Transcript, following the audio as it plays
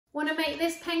Want to make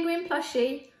this penguin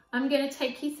plushie? I'm going to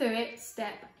take you through it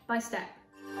step by step.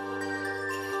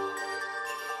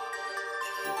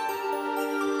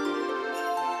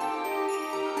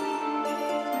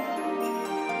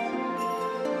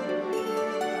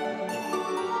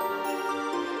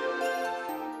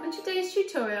 On today's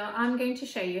tutorial, I'm going to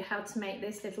show you how to make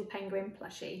this little penguin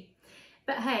plushie.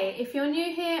 But hey, if you're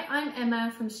new here, I'm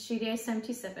Emma from Studio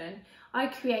 77. I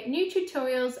create new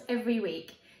tutorials every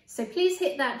week. So please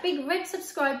hit that big red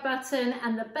subscribe button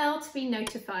and the bell to be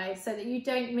notified so that you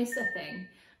don't miss a thing.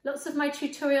 Lots of my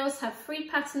tutorials have free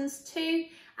patterns too,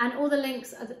 and all the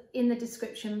links are in the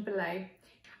description below.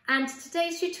 And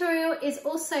today's tutorial is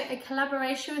also a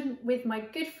collaboration with my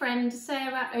good friend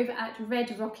Sarah over at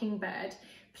Red Rocking Bird.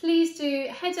 Please do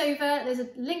head over, there's a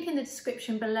link in the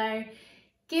description below.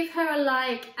 Give her a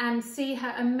like and see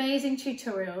her amazing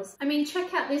tutorials. I mean,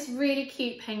 check out this really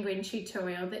cute penguin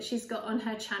tutorial that she's got on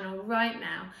her channel right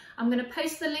now. I'm going to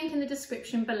post the link in the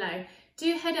description below.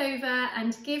 Do head over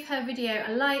and give her video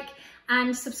a like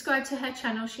and subscribe to her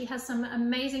channel. She has some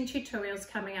amazing tutorials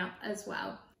coming up as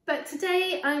well. But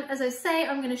today, as I say,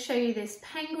 I'm going to show you this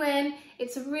penguin.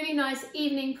 It's a really nice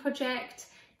evening project.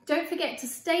 Don't forget to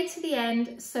stay to the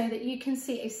end so that you can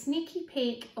see a sneaky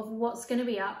peek of what's going to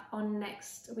be up on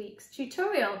next week's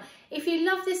tutorial. If you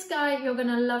love this guy, you're going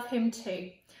to love him too.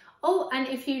 Oh, and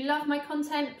if you love my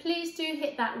content, please do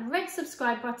hit that red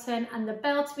subscribe button and the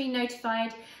bell to be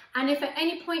notified. And if at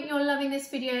any point you're loving this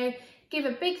video, give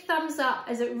a big thumbs up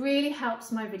as it really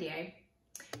helps my video.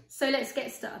 So let's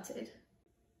get started.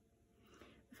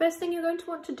 First thing you're going to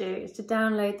want to do is to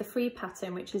download the free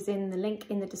pattern, which is in the link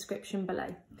in the description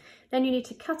below. Then you need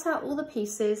to cut out all the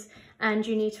pieces and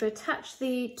you need to attach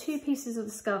the two pieces of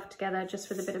the scarf together just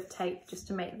with a bit of tape, just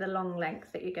to make the long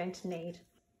length that you're going to need.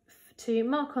 To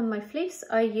mark on my fleece,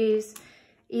 I use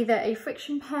either a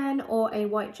friction pen or a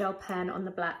white gel pen on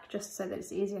the black, just so that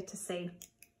it's easier to see.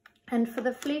 And for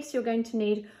the fleece, you're going to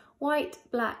need white,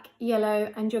 black,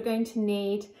 yellow, and you're going to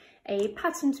need a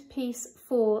patterned piece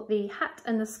for the hat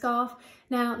and the scarf.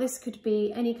 Now this could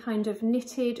be any kind of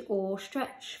knitted or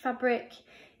stretch fabric.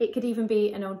 It could even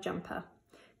be an old jumper.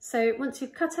 So once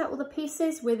you've cut out all the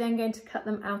pieces, we're then going to cut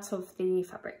them out of the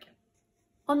fabric.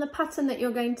 On the pattern that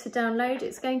you're going to download,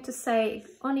 it's going to say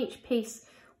on each piece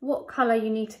what colour you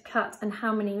need to cut and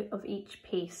how many of each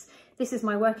piece. This is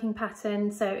my working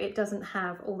pattern, so it doesn't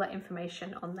have all that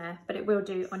information on there, but it will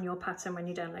do on your pattern when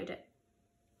you download it.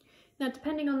 Now,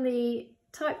 depending on the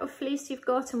type of fleece you've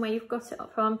got and where you've got it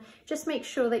from, just make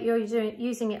sure that you're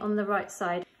using it on the right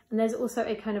side. And there's also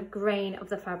a kind of grain of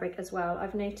the fabric as well.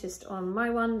 I've noticed on my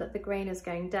one that the grain is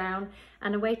going down,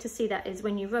 and a way to see that is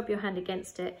when you rub your hand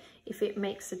against it, if it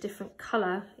makes a different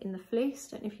colour in the fleece,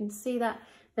 don't know if you can see that,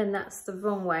 then that's the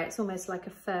wrong way. It's almost like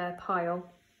a fur pile,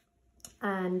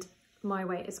 and my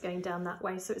weight is going down that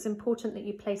way. So it's important that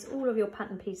you place all of your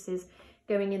pattern pieces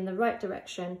going in the right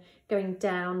direction, going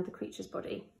down the creature's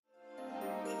body.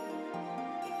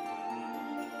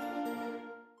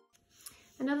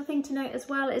 Another thing to note as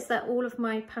well is that all of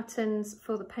my patterns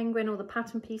for the penguin or the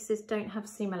pattern pieces don't have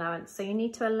seam allowance, so you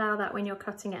need to allow that when you're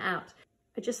cutting it out.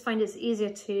 I just find it's easier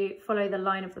to follow the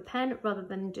line of the pen rather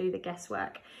than do the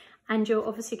guesswork. And you're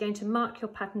obviously going to mark your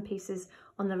pattern pieces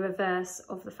on the reverse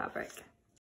of the fabric.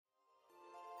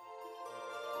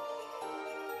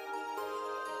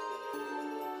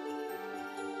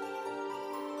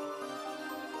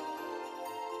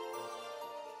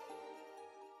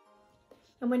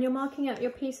 And when you're marking out your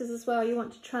pieces as well, you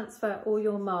want to transfer all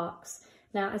your marks.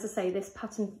 Now, as I say, this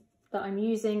pattern that I'm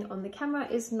using on the camera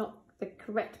is not the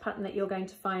correct pattern that you're going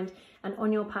to find, and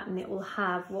on your pattern it will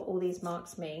have what all these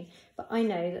marks mean. But I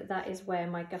know that that is where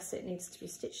my gusset needs to be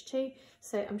stitched to,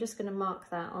 so I'm just going to mark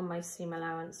that on my seam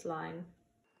allowance line.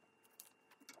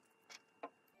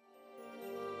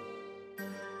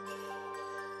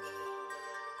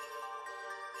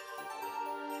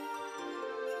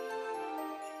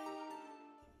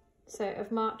 So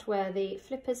I've marked where the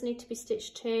flippers need to be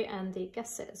stitched to and the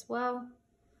gusset as well,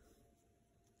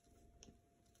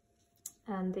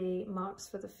 and the marks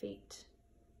for the feet.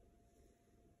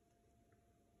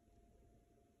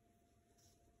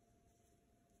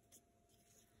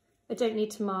 I don't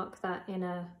need to mark that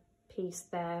inner piece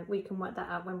there, we can work that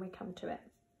out when we come to it.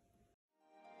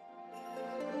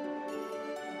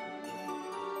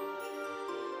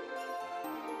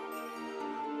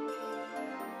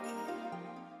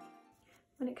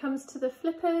 When it comes to the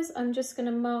flippers, I'm just going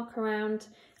to mark around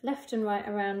left and right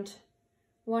around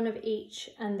one of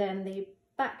each, and then the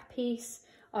back piece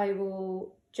I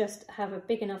will just have a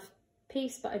big enough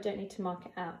piece, but I don't need to mark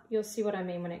it out. You'll see what I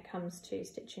mean when it comes to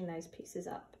stitching those pieces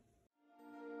up.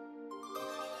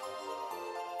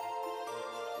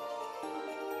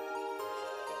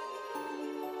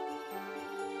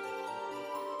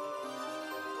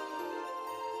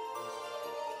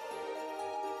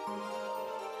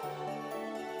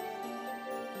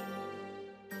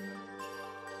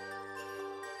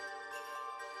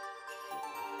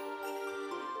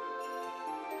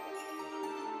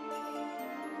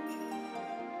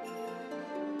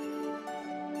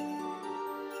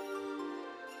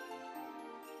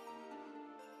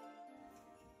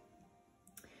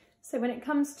 So when it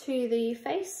comes to the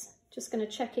face, just going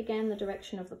to check again the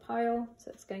direction of the pile,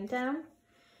 so it's going down.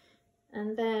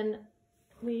 And then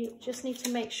we just need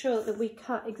to make sure that we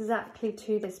cut exactly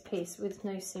to this piece with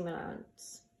no seam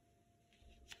allowance.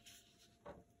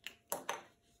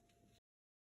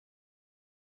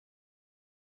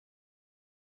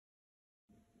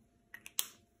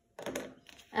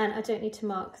 And I don't need to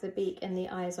mark the beak and the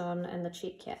eyes on and the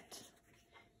cheek yet,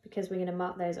 because we're going to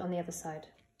mark those on the other side.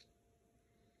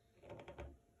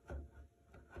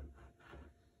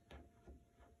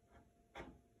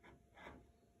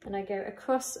 And I go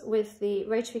across with the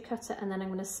rotary cutter, and then I'm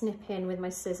going to snip in with my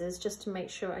scissors just to make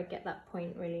sure I get that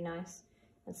point really nice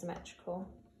and symmetrical.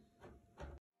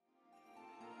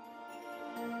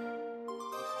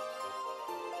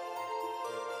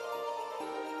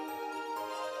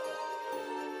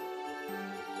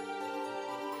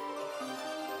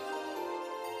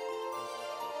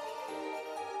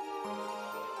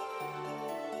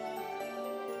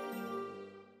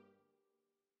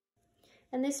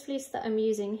 And this fleece that I'm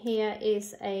using here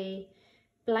is a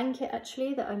blanket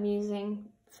actually that I'm using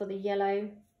for the yellow.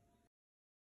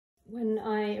 When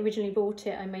I originally bought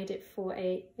it, I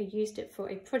used it for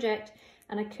a project,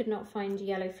 and I could not find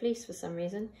yellow fleece for some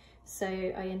reason. So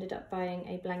I ended up buying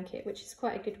a blanket, which is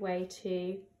quite a good way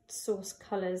to source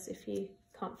colours if you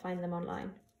can't find them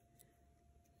online.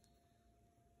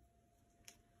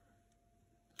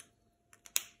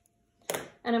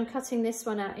 And I'm cutting this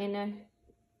one out in a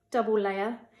double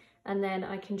layer, and then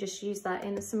I can just use that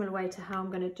in a similar way to how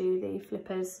I'm going to do the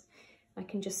flippers. I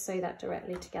can just sew that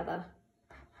directly together.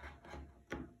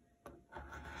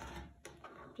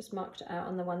 Just marked it out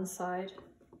on the one side.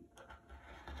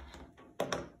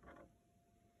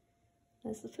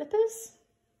 There's the flippers.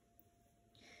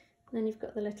 And then you've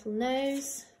got the little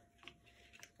nose,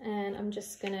 and I'm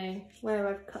just going to, where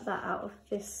I've cut that out of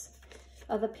this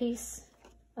other piece,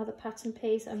 other pattern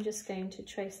piece, I'm just going to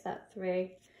trace that through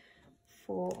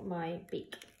for my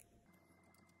beak.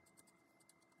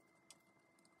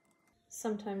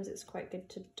 Sometimes it's quite good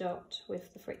to dot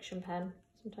with the friction pen.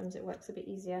 Sometimes it works a bit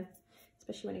easier,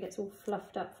 especially when it gets all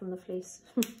fluffed up from the fleece.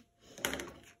 I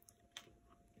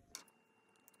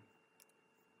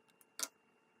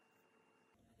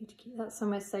need to keep that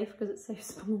somewhere safe because it's so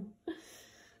small.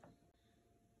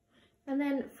 And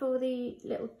then for the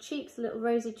little cheeks, the little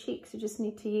rosy cheeks, you just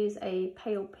need to use a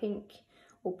pale pink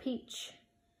or peach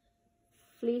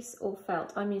fleece or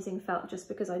felt. I'm using felt just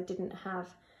because I didn't have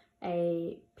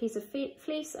a piece of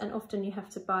fleece, and often you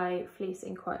have to buy fleece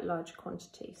in quite large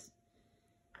quantities.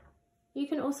 You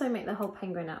can also make the whole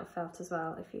penguin out of felt as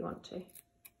well if you want to.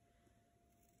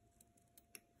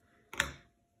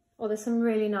 Or there's some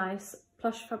really nice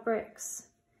plush fabrics.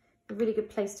 A really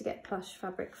good place to get plush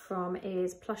fabric from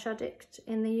is Plush Addict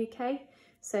in the UK.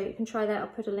 So you can try that. I'll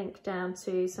put a link down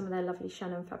to some of their lovely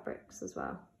Shannon fabrics as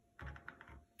well.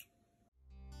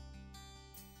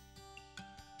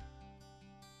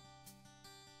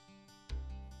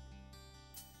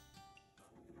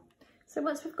 So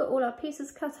once we've got all our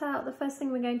pieces cut out, the first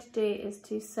thing we're going to do is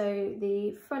to sew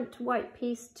the front white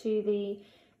piece to the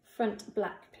front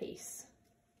black piece.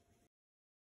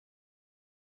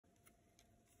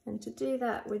 And to do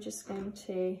that, we're just going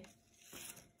to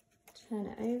turn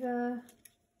it over,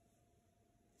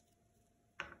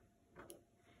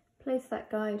 place that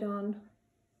guide on,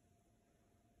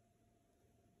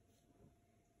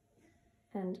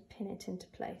 and pin it into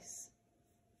place.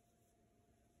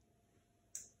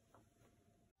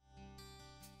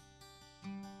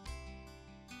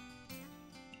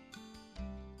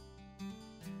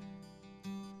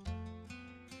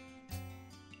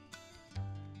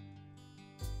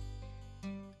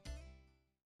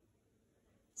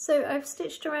 So I've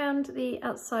stitched around the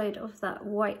outside of that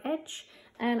white edge,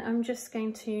 and I'm just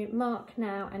going to mark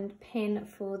now and pin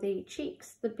for the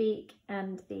cheeks, the beak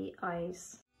and the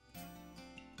eyes.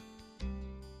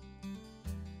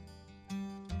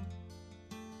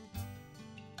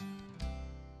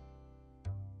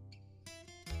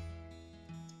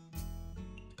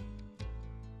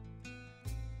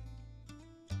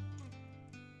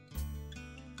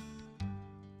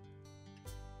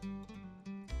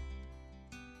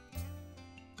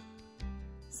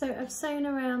 So I've sewn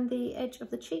around the edge of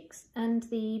the cheeks and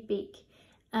the beak,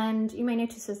 and you may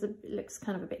notice as it looks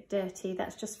kind of a bit dirty.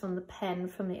 That's just from the pen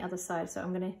from the other side, so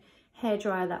I'm going to hair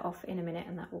dryer that off in a minute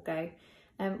and that will go.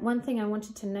 One thing I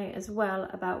wanted to note as well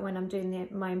about when I'm doing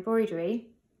my embroidery,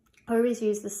 I always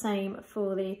use the same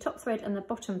for the top thread and the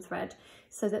bottom thread,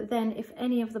 so that then if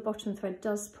any of the bottom thread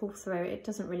does pull through, it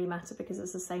doesn't really matter because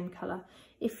it's the same colour.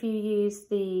 If you use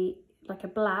the like a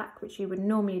black, which you would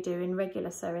normally do in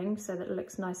regular sewing so that it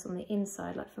looks nice on the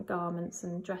inside, like for garments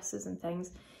and dresses and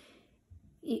things,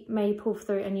 it may pull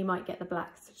through and you might get the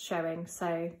black showing.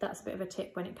 So that's a bit of a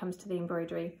tip when it comes to the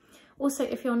embroidery. Also,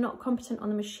 if you're not competent on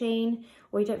the machine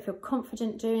or you don't feel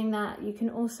confident doing that, you can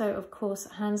also, of course,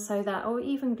 hand sew that or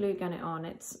even glue gun it on.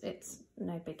 It's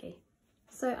no biggie.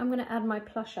 So I'm going to add my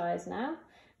plush eyes now,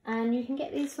 and you can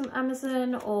get these from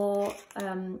Amazon or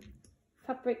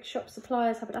fabric shop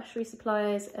suppliers, haberdashery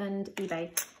suppliers, and eBay,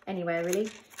 anywhere really.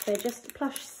 They're just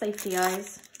plush safety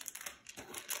eyes,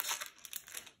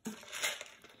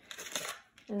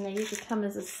 and they usually come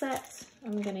as a set.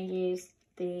 I'm going to use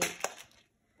the,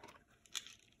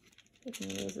 we can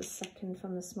use a second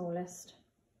from the smallest.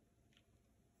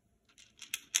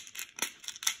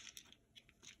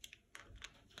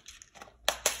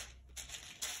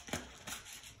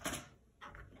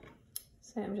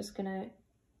 So I'm just going to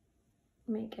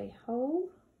make a hole.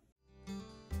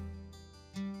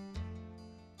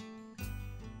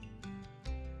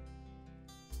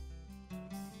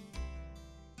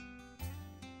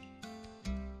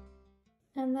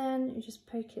 And then you just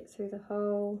poke it through the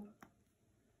hole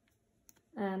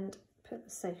and put the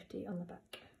safety on the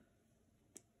back.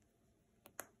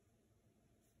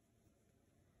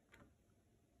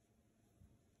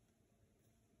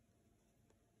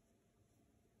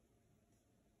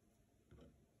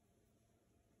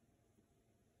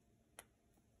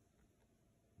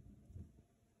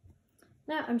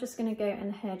 Now I'm just going to go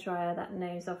and hairdryer that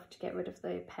nose off to get rid of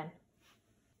the pen.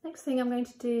 Next thing I'm going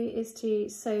to do is to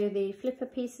sew the flipper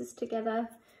pieces together,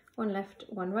 one left,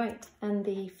 one right, and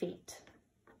the feet.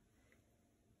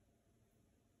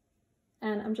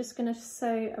 And I'm just going to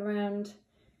sew around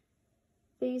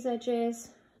these edges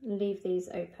and leave these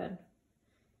open.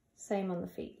 Same on the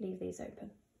feet, leave these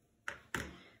open.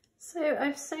 So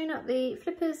I've sewn up the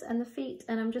flippers and the feet,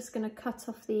 and I'm just going to cut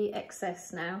off the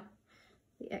excess now.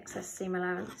 The excess seam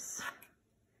allowance,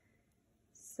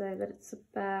 so that it's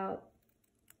about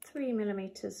 3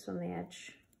 millimeters from the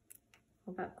edge,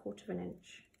 or about 1/4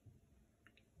 inch,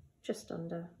 just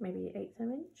under, maybe 1/8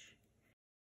 inch.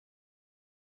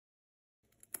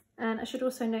 And I should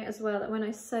also note as well that when I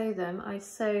sew them, I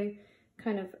sew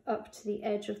kind of up to the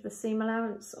edge of the seam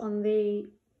allowance on the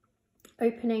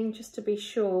opening, just to be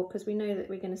sure, because we know that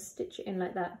we're going to stitch it in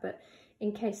like that, but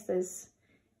in case there's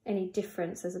any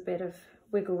difference, there's a bit of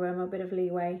wiggle room or a bit of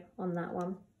leeway on that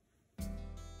one.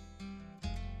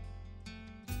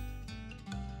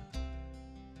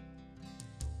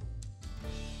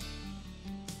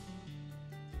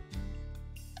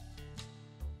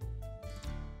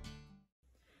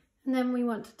 And then we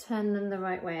want to turn them the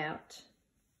right way out.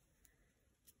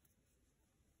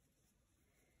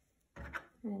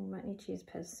 And you might need to use a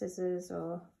pair of scissors,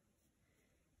 or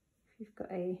if you've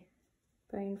got a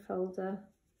bone folder,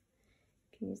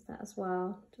 you can use that as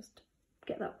well, just to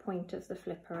get that point of the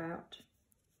flipper out.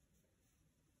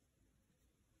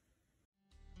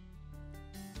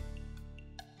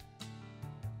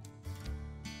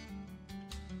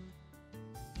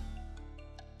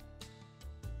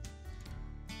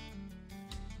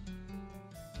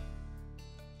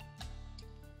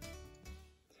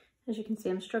 As you can see,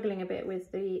 I'm struggling a bit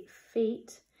with the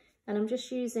feet, and I'm just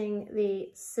using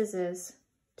the scissors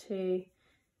to,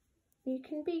 you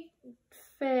can be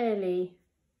fairly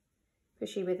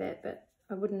pushy with it, but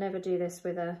I would never do this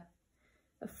with a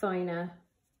finer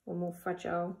or more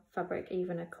fragile fabric,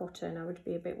 even a cotton. I would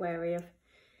be a bit wary of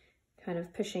kind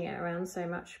of pushing it around so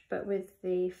much, but with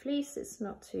the fleece it's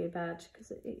not too bad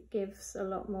because it gives a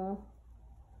lot more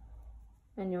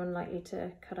and you're unlikely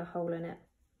to cut a hole in it.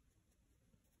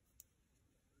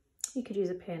 You could use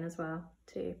a pin as well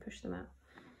to push them out.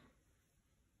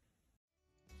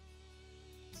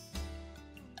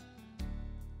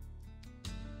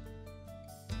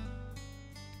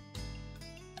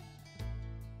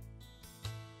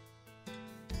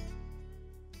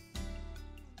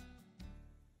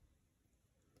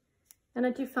 And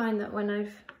I do find that when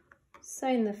I've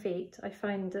sewn the feet, I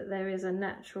find that there is a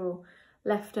natural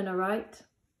left and a right.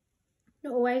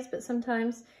 Not always, but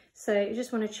sometimes. So you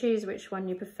just want to choose which one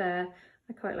you prefer.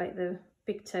 I quite like the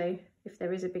big toe, if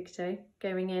there is a big toe,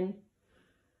 going in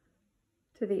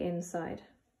to the inside.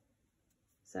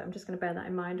 So I'm just going to bear that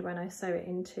in mind when I sew it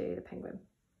into the penguin.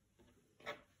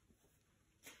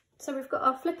 So we've got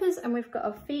our flippers and we've got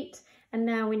our feet, and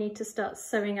now we need to start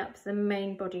sewing up the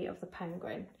main body of the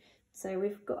penguin. So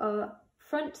we've got our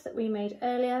front that we made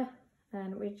earlier,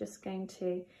 and we're just going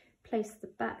to place the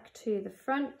back to the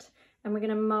front, and we're going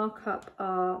to mark up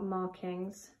our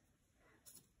markings.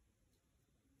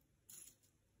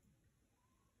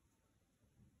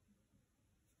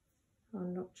 Our our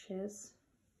notches.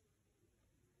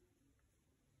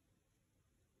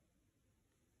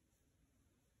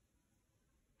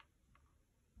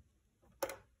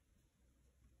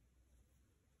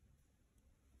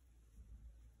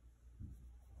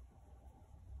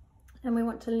 And we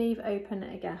want to leave open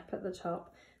a gap at the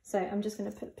top. So I'm just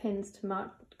going to put pins to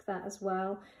mark that as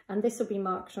well. And this will be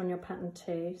marked on your pattern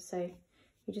too. So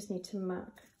you just need to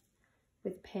mark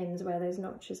with pins where those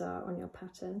notches are on your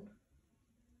pattern.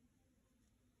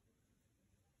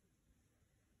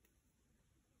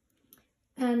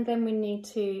 And then we need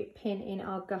to pin in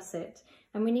our gusset.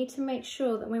 And we need to make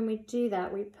sure that when we do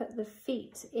that, we put the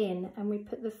feet in, and we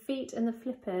put the feet and the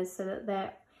flippers so that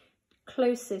they're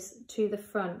closest to the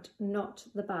front, not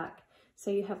the back. So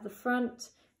you have the front,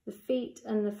 the feet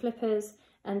and the flippers,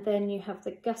 and then you have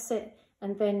the gusset,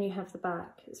 and then you have the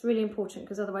back. It's really important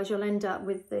because otherwise you'll end up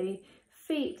with the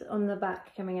feet on the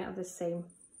back coming out of the seam.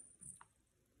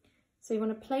 So you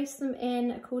want to place them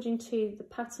in according to the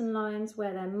pattern lines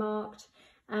where they're marked,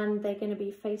 and they're going to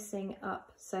be facing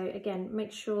up. So again,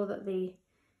 make sure that the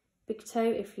big toe,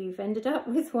 if you've ended up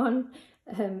with one,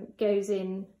 goes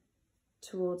in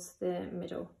towards the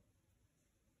middle,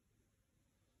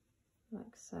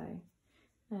 like so.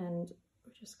 And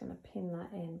we're just going to pin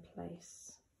that in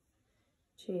place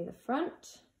to the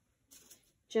front,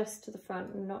 just to the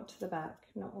front, not to the back,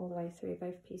 not all the way through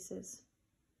both pieces.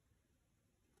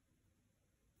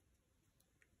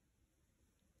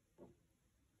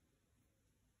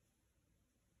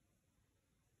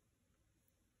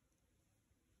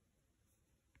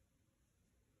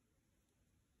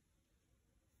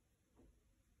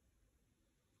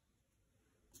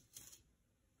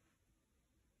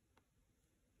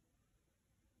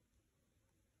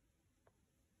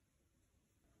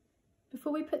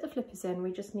 Before we put the flippers in,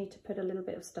 we just need to put a little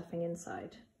bit of stuffing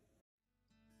inside.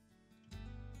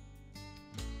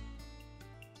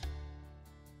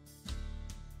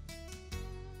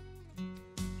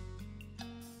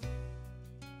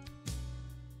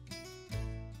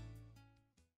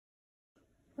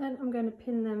 Then I'm going to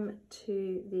pin them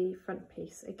to the front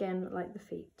piece, again like the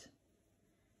feet,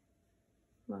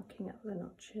 marking up the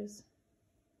notches.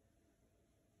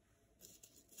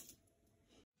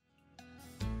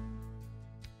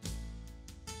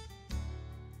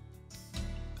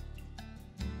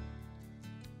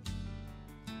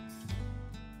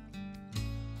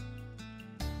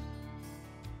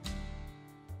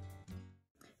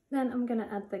 Then I'm going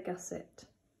to add the gusset,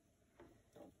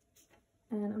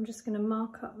 and I'm just going to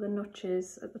mark up the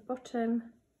notches at the bottom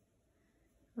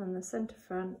and the centre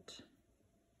front.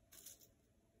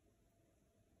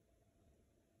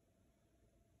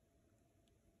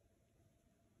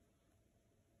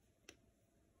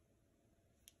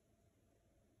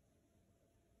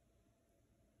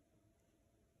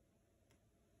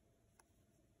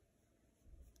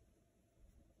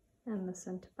 And the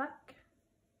centre back.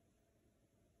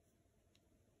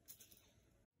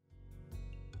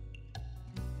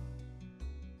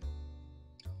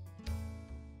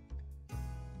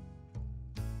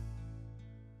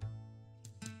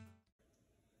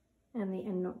 And the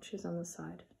end notches on the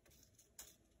side.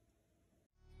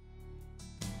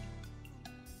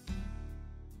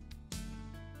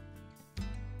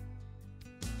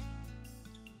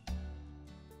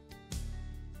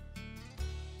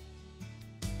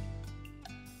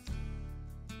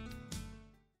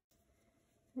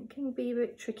 It can be a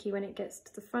bit tricky when it gets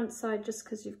to the front side, just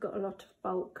because you've got a lot of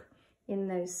bulk in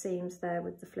those seams there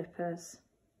with the flippers.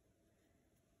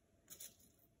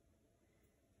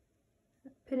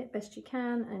 Pin it best you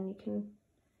can, and you can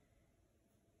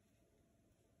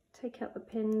take out the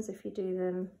pins if you do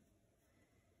them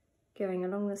going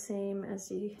along the seam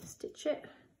as you stitch it.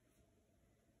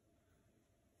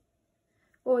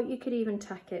 Or you could even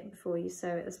tack it before you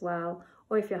sew it as well.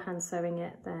 Or if you're hand sewing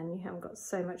it, then you haven't got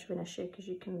so much of an issue because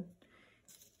you can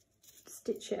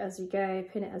stitch it as you go,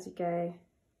 pin it as you go.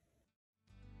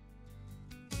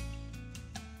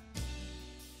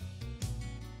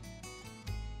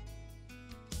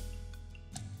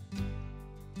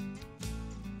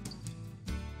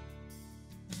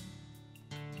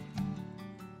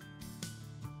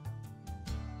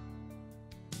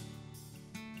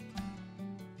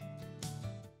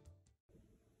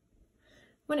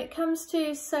 When it comes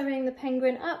to sewing the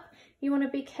penguin up, you want to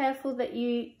be careful that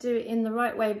you do it in the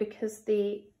right way, because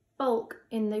the bulk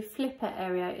in the flipper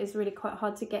area is really quite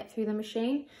hard to get through the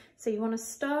machine. So you want to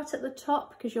start at the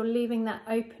top because you're leaving that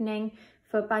opening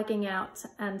for bagging out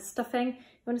and stuffing.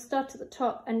 You want to start at the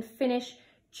top and finish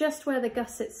just where the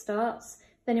gusset starts.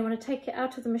 Then you want to take it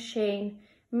out of the machine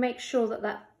Make sure that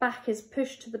that back is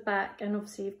pushed to the back, and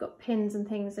obviously you've got pins and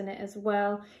things in it as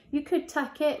well. You could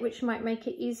tack it, which might make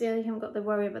it easier. You haven't got to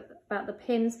worry about the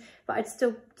pins, but I'd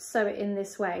still sew it in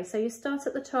this way. So you start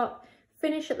at the top,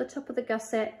 finish at the top of the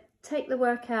gusset, take the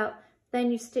work out,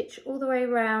 then you stitch all the way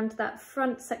around that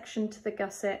front section to the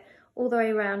gusset, all the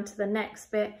way around to the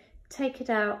next bit, take it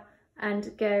out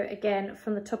and go again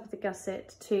from the top of the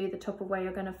gusset to the top of where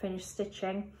you're going to finish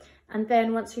stitching. And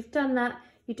then once you've done that,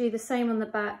 you do the same on the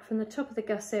back from the top of the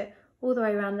gusset all the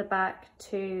way around the back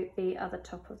to the other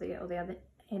top of the, or the other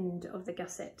end of the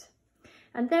gusset.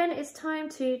 And then it's time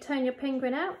to turn your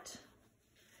penguin out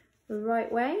the right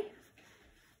way.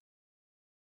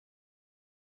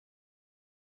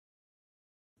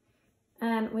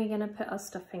 And we're going to put our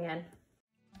stuffing in.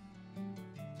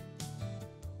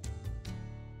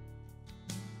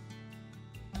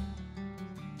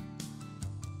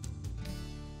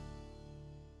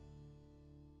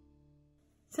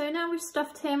 So now we've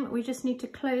stuffed him, we just need to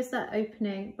close that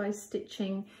opening by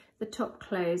stitching the top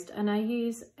closed, and I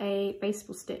use a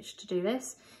baseball stitch to do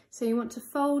this. So you want to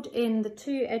fold in the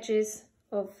two edges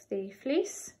of the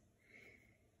fleece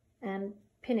and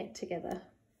pin it together.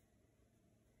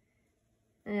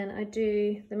 And I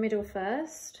do the middle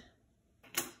first.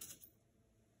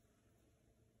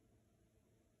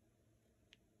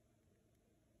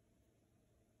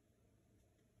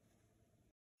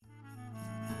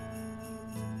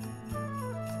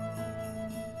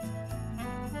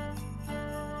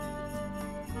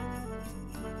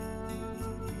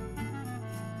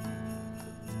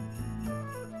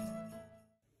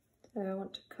 So I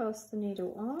want to cast the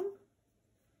needle on,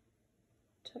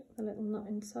 tuck the little knot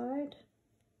inside,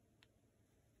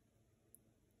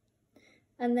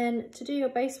 and then to do your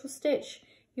baseball stitch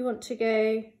you want to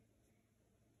go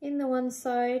in the one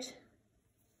side,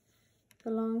 the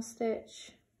long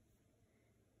stitch,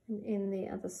 and in the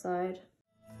other side.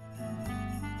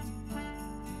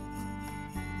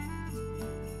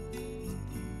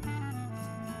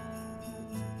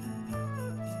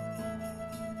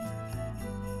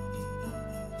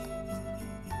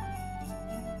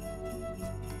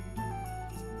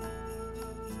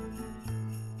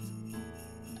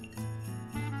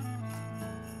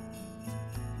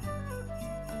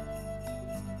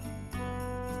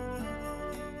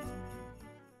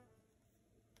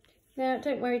 Now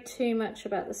don't worry too much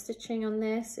about the stitching on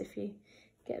this. If you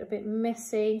get a bit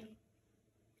messy,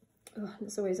 oh,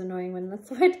 it's always annoying when the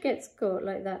thread gets caught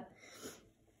like that.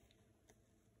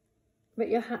 But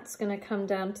your hat's going to come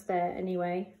down to there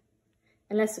anyway,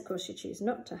 unless of course you choose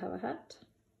not to have a hat.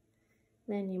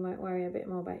 Then you might worry a bit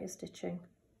more about your stitching.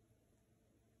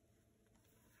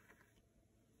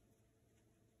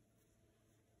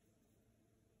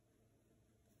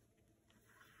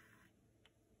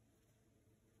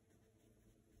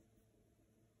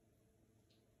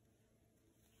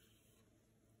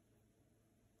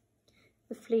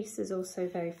 The fleece is also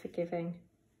very forgiving,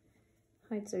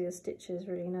 hides all your stitches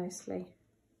really nicely.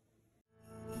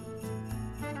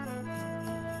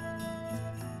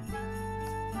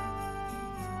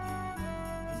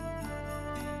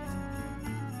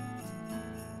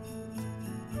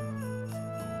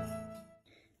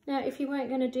 Now if you weren't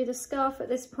going to do the scarf at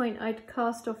this point, I'd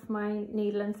cast off my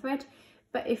needle and thread,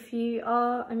 but if you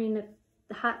are,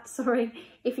 the hat, sorry,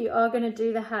 if you are going to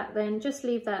do the hat, then just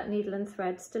leave that needle and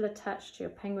thread still attached to your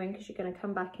penguin, because you're going to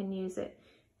come back and use it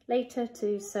later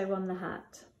to sew on the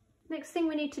hat. Next thing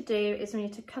we need to do is we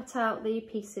need to cut out the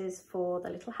pieces for the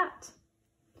little hat.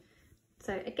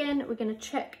 So again, we're going to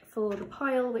check for the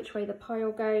pile, which way the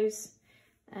pile goes,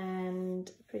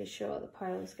 and pretty sure the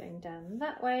pile is going down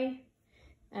that way,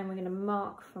 and we're going to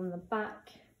mark from the back.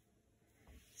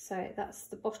 So that's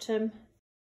the bottom.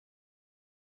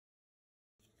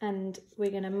 And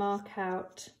we're going to mark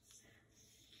out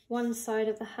one side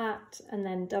of the hat and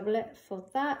then double it for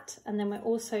that. And then we're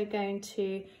also going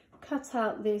to cut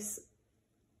out this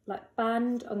like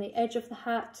band on the edge of the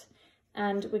hat,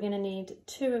 and we're going to need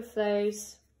two of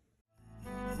those.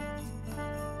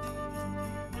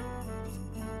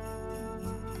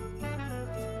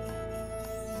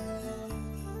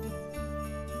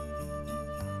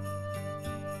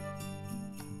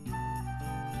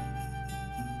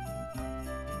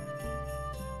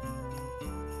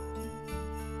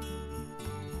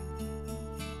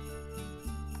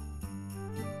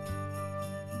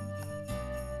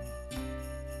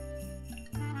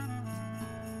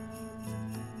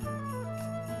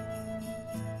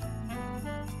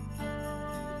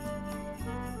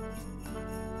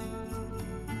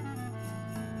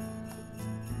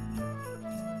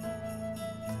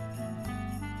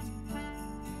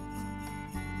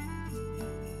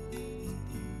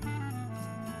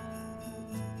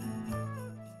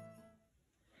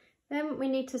 Then we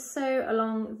need to sew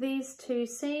along these two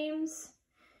seams,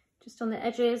 just on the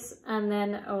edges, and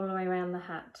then all the way around the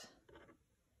hat.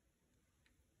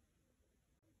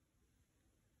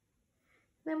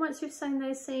 Then once you've sewn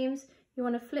those seams, you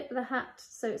want to flip the hat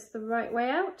so it's the right way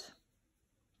out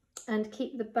and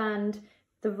keep the band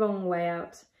the wrong way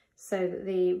out so that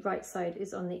the right side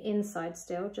is on the inside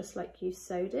still, just like you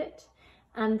sewed it.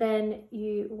 And then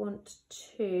you want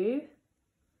to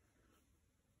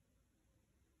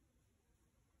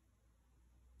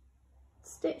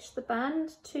stitch the band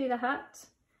to the hat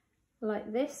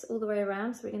like this all the way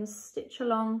around. So we're going to stitch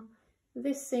along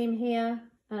this seam here,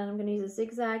 and I'm going to use a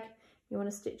zigzag. You want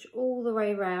to stitch all the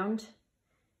way around,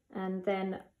 and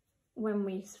then when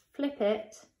we flip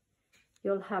it,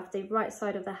 you'll have the right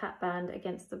side of the hat band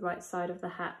against the right side of the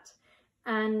hat.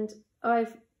 And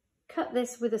I've cut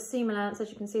this with a seam allowance.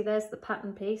 As you can see, there's the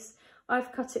pattern piece.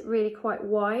 I've cut it really quite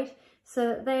wide,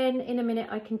 so then in a minute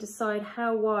I can decide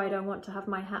how wide I want to have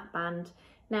my hat band.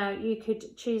 Now you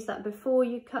could choose that before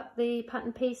you cut the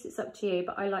pattern piece, it's up to you,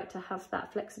 but I like to have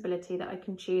that flexibility that I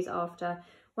can choose after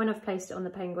when I've placed it on the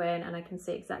penguin, and I can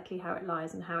see exactly how it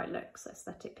lies and how it looks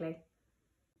aesthetically.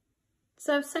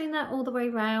 So I've sewn that all the way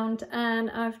round, and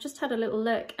I've just had a little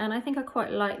look, and I think I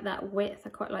quite like that width. I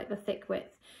quite like the thick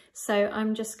width. So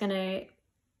I'm just going to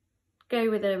go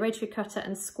with a rotary cutter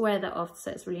and square that off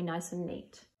so it's really nice and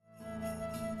neat.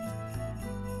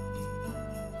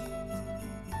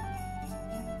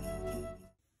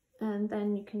 And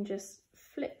then you can just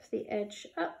flip the edge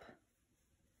up.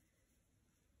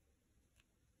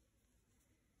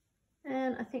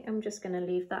 And I think I'm just going to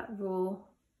leave that raw.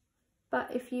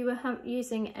 But if you were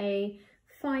using a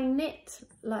fine knit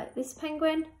like this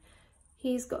penguin,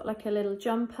 he's got like a little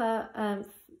jumper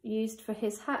used for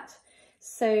his hat.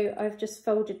 So I've just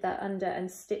folded that under and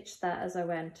stitched that as I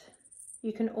went.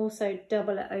 You can also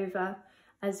double it over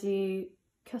as you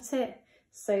cut it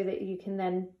so that you can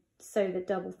then sew the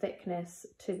double thickness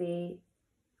to the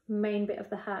main bit of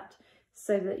the hat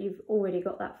so that you've already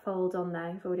got that fold on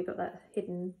there. You've already got that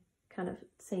hidden kind of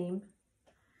seam.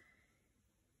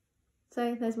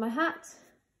 So there's my hat,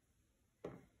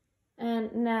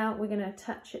 and now we're going to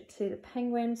attach it to the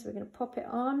penguin. So we're going to pop it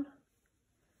on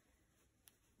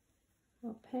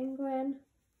our penguin.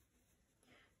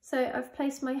 So I've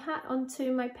placed my hat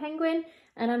onto my penguin,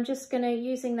 and I'm just going to,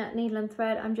 using that needle and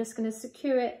thread, I'm just going to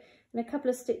secure it in a couple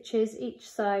of stitches each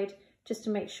side just to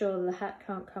make sure the hat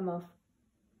can't come off.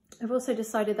 I've also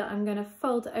decided that I'm going to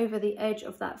fold over the edge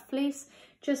of that fleece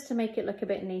just to make it look a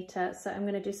bit neater, so I'm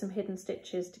going to do some hidden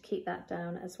stitches to keep that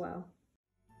down as well.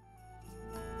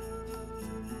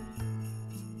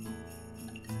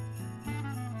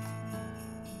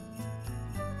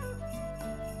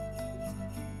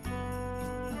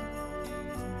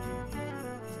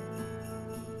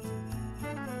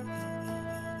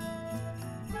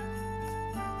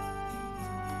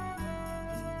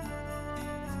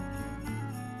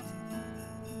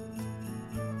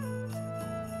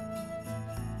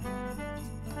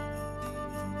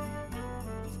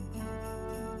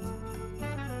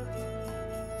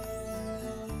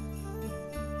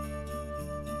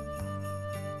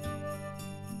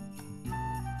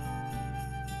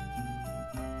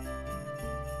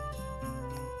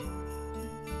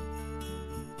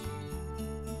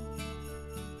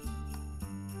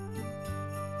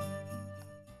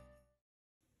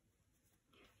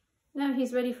 Now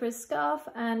he's ready for his scarf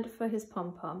and for his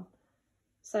pom-pom.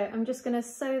 So I'm just going to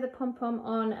sew the pom-pom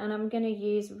on, and I'm going to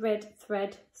use red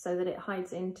thread so that it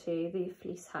hides into the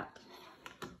fleece hat.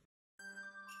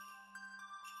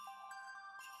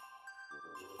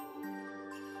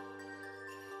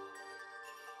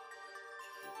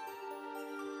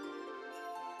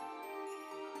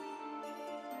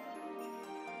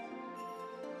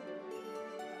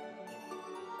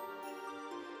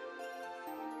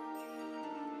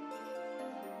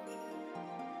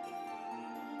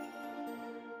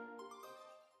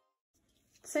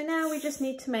 So now we just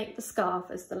need to make the scarf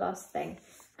as the last thing.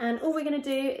 And all we're going to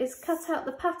do is cut out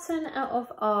the pattern out of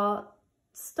our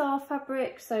star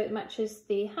fabric so it matches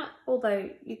the hat, although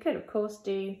you could of course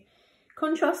do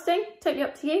contrasting, totally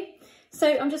up to you.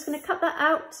 So I'm just going to cut that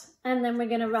out, and then we're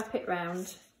going to wrap it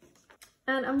round.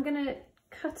 And I'm going to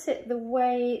cut it the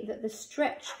way that the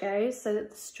stretch goes, so that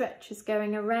the stretch is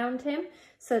going around him,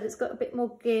 so that it's got a bit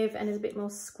more give and is a bit more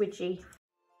squidgy.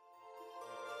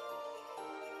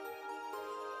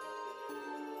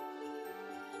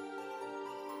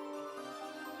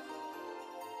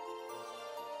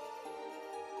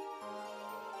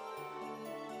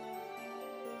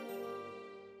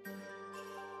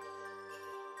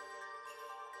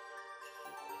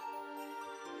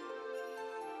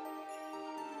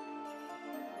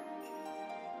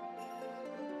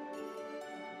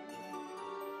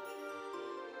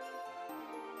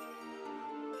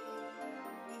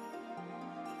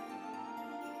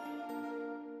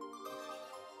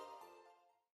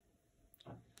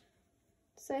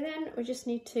 So then we just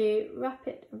need to wrap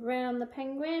it around the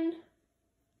penguin.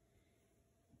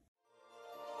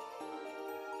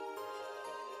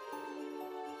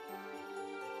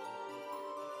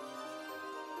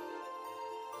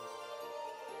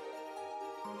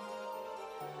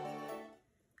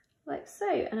 Like so,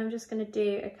 and I'm just going to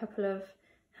do a couple of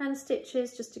hand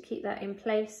stitches just to keep that in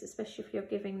place, especially if you're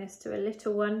giving this to a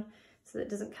little one so that it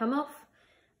doesn't come off.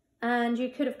 And you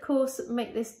could of course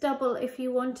make this double if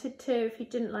you wanted to, if you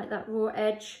didn't like that raw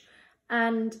edge.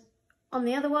 And on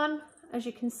the other one, as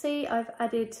you can see, I've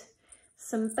added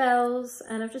some bells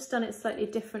and I've just done it slightly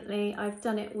differently. I've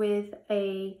done it with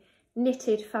a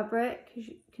knitted fabric. As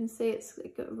you can see, it's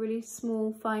got a really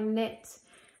small fine knit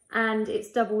and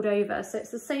it's doubled over, so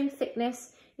it's the same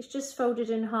thickness, it's just folded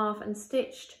in half and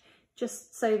stitched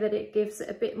just so that it gives it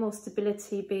a bit more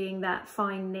stability, being that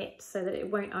fine knit, so that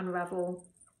it won't unravel.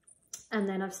 And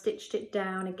then I've stitched it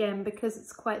down again because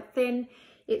it's quite thin,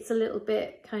 it's a little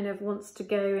bit kind of wants to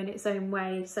go in its own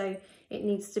way, so it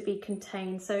needs to be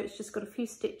contained. So it's just got a few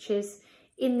stitches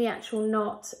in the actual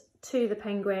knot to the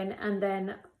penguin and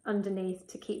then underneath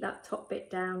to keep that top bit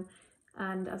down.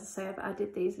 And as I say, I've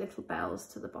added these little bells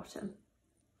to the bottom.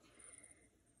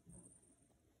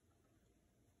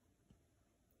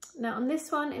 Now on this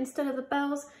one, instead of the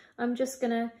bells, I'm just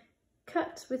going to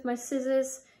cut with my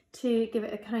scissors to give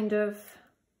it a kind of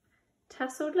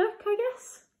tasseled look, I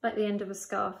guess, like the end of a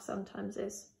scarf sometimes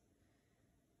is.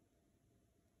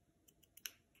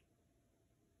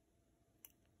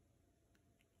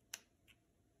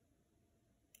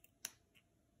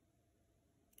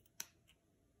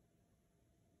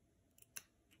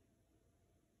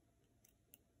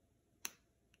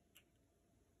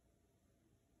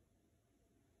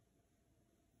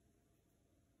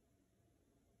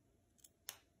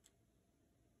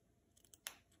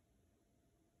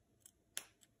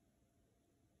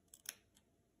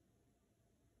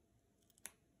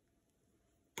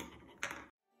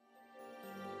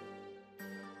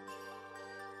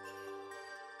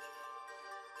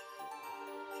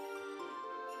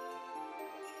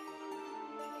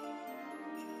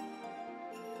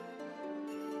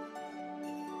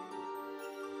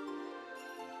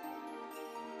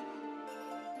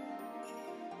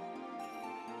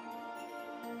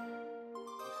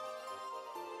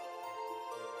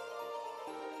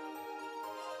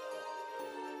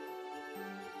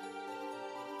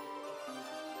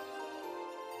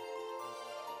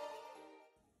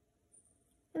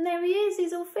 And there he is,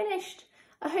 he's all finished.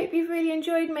 I hope you've really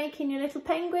enjoyed making your little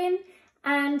penguin,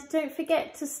 and don't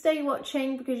forget to stay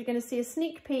watching because you're going to see a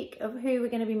sneak peek of who we're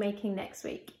going to be making next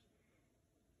week.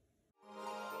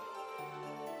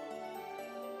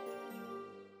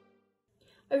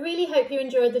 I really hope you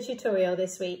enjoyed the tutorial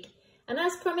this week, and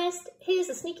as promised, here's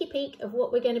a sneaky peek of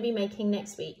what we're going to be making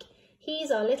next week.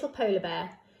 He's our little polar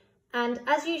bear, and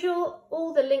as usual,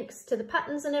 all the links to the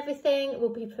patterns and everything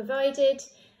will be provided.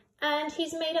 And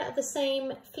he's made out of the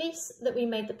same fleece that we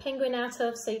made the penguin out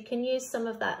of, so you can use some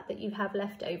of that you have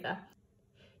left over.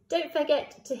 Don't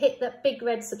forget to hit that big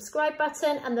red subscribe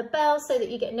button and the bell so that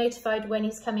you get notified when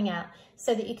he's coming out,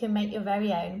 so that you can make your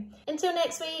very own. Until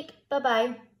next week,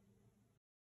 bye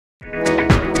bye.